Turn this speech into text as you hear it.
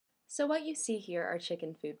So what you see here are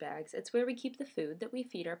chicken food bags. It's where we keep the food that we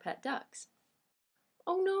feed our pet ducks.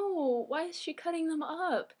 Oh no, why is she cutting them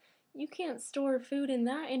up? You can't store food in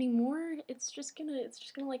that anymore. It's just gonna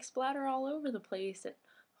like splatter all over the place.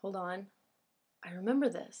 Hold on. I remember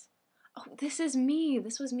this. Oh, this is me.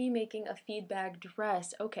 This was me making a feed bag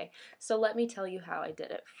dress. Okay, so let me tell you how I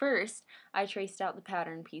did it. First, I traced out the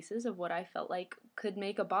pattern pieces of what I felt like could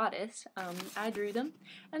make a bodice. I drew them,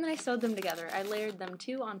 and then I sewed them together. I layered them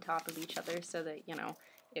two on top of each other so that,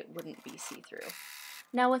 it wouldn't be see-through.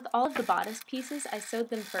 Now with all of the bodice pieces, I sewed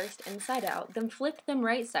them first inside out, then flipped them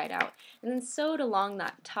right side out, and then sewed along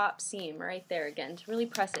that top seam right there again to really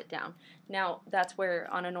press it down. Now that's where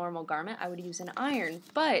on a normal garment I would use an iron,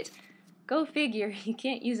 but go figure, you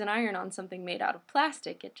can't use an iron on something made out of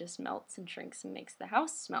plastic. It just melts and shrinks and makes the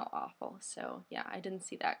house smell awful. So yeah, I didn't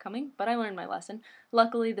see that coming, but I learned my lesson.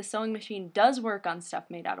 Luckily, the sewing machine does work on stuff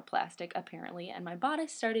made out of plastic, apparently, and my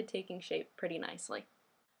bodice started taking shape pretty nicely.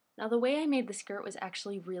 Now the way I made the skirt was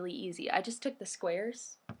actually really easy. I just took the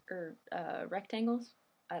squares, or rectangles,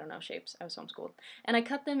 I don't know shapes, I was homeschooled, and I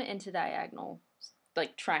cut them into diagonal,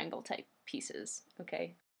 like triangle type pieces,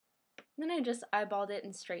 okay? And then I just eyeballed it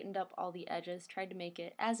and straightened up all the edges, tried to make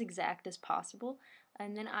it as exact as possible,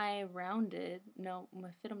 and then I rounded, no, I'm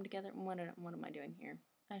gonna fit them together, what am I doing here?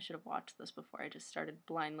 I should have watched this before I just started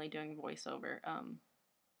blindly doing voiceover.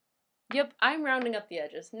 Yep, I'm rounding up the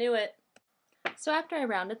edges, knew it. So after I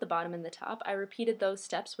rounded the bottom and the top, I repeated those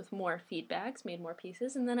steps with more feed bags, made more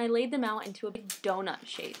pieces, and then I laid them out into a big donut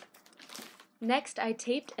shape. Next, I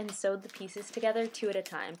taped and sewed the pieces together two at a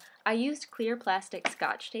time. I used clear plastic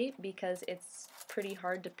Scotch tape because it's pretty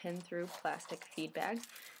hard to pin through plastic feed bags.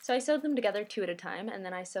 So I sewed them together two at a time, and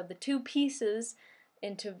then I sewed the two pieces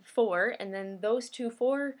into four, and then those two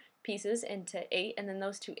four pieces into eight, and then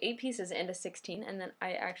those two eight pieces into 16, and then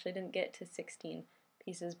I actually didn't get to 16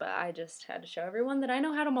 pieces, but I just had to show everyone that I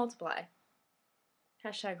know how to multiply.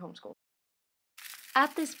 Hashtag homeschool.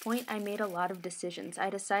 At this point, I made a lot of decisions. I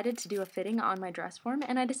decided to do a fitting on my dress form,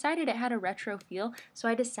 and I decided it had a retro feel, so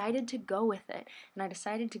I decided to go with it. And I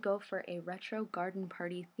decided to go for a retro garden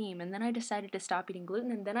party theme, and then I decided to stop eating gluten,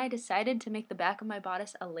 and then I decided to make the back of my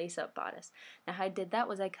bodice a lace-up bodice. Now how I did that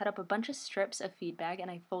was I cut up a bunch of strips of feed bag, and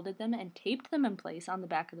I folded them and taped them in place on the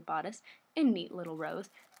back of the bodice in neat little rows.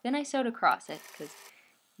 Then I sewed across it, because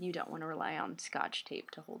you don't want to rely on Scotch tape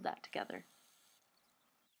to hold that together.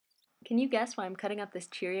 Can you guess why I'm cutting up this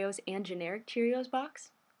Cheerios and generic Cheerios box?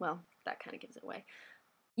 Well, that kind of gives it away.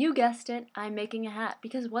 You guessed it, I'm making a hat,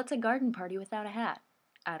 because what's a garden party without a hat?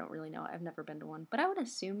 I don't really know, I've never been to one, but I would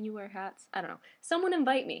assume you wear hats. I don't know. Someone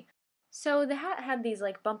invite me. So the hat had these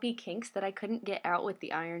like bumpy kinks that I couldn't get out with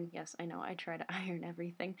the iron. Yes, I know, I try to iron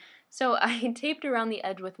everything. So I taped around the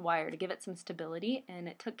edge with wire to give it some stability, and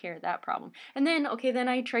it took care of that problem. And then, then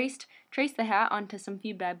I traced the hat onto some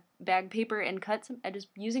feed bag paper and cut some edges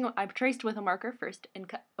I traced with a marker first and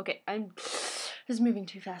cut. Okay, I'm just moving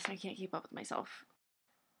too fast and I can't keep up with myself.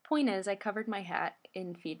 Point is, I covered my hat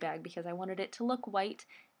in feed bag because I wanted it to look white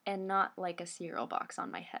and not like a cereal box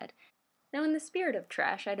on my head. Now in the spirit of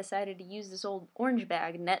trash, I decided to use this old orange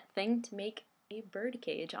bag net thing to make a bird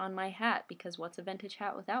cage on my hat, because what's a vintage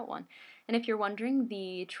hat without one? And if you're wondering,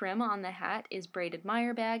 the trim on the hat is braided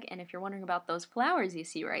Meyer bag, and if you're wondering about those flowers you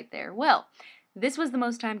see right there, well, this was the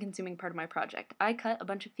most time-consuming part of my project. I cut a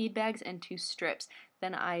bunch of feed bags into strips,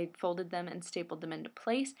 then I folded them and stapled them into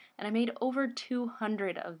place, and I made over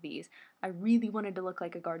 200 of these. I really wanted to look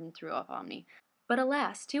like a garden threw up on me. But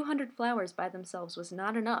alas, 200 flowers by themselves was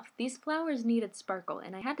not enough. These flowers needed sparkle,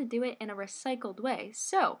 and I had to do it in a recycled way.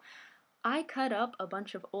 So, I cut up a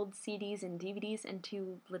bunch of old CDs and DVDs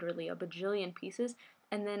into literally a bajillion pieces,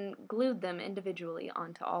 and then glued them individually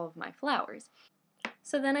onto all of my flowers.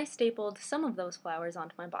 So then I stapled some of those flowers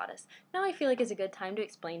onto my bodice. Now I feel like it's a good time to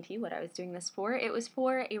explain to you what I was doing this for. It was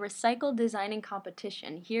for a recycled designing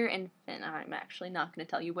competition here in Finn. I'm actually not going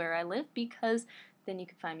to tell you where I live because then you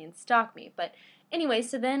can find me and stalk me. But anyway,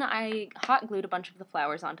 so then I hot glued a bunch of the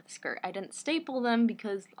flowers onto the skirt. I didn't staple them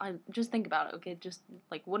because just think about it, okay? It just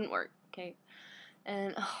like wouldn't work, okay?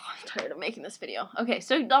 And I'm tired of making this video. Okay,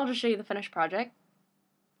 so I'll just show you the finished project.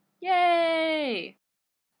 Yay!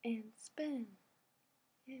 And spin.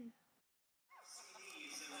 Yeah.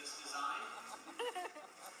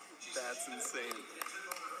 That's insane.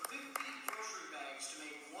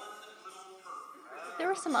 There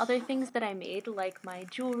were some other things that I made, like my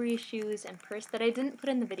jewelry, shoes, and purse that I didn't put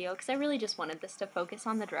in the video because I really just wanted this to focus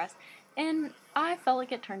on the dress, and I felt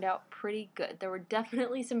like it turned out pretty good. There were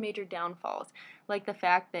definitely some major downfalls, like the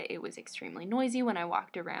fact that it was extremely noisy when I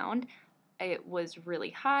walked around. it was really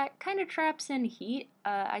hot, kind of traps in heat.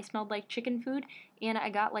 I smelled like chicken food, and I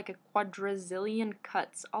got like a quadrazillion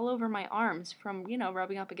cuts all over my arms from,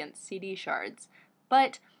 rubbing up against CD shards.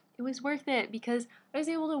 But it was worth it because I was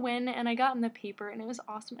able to win, and I got in the paper, and it was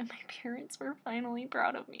awesome, and my parents were finally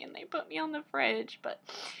proud of me, and they put me on the fridge. But,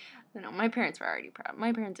 my parents were already proud.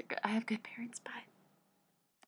 My parents are good. I have good parents, but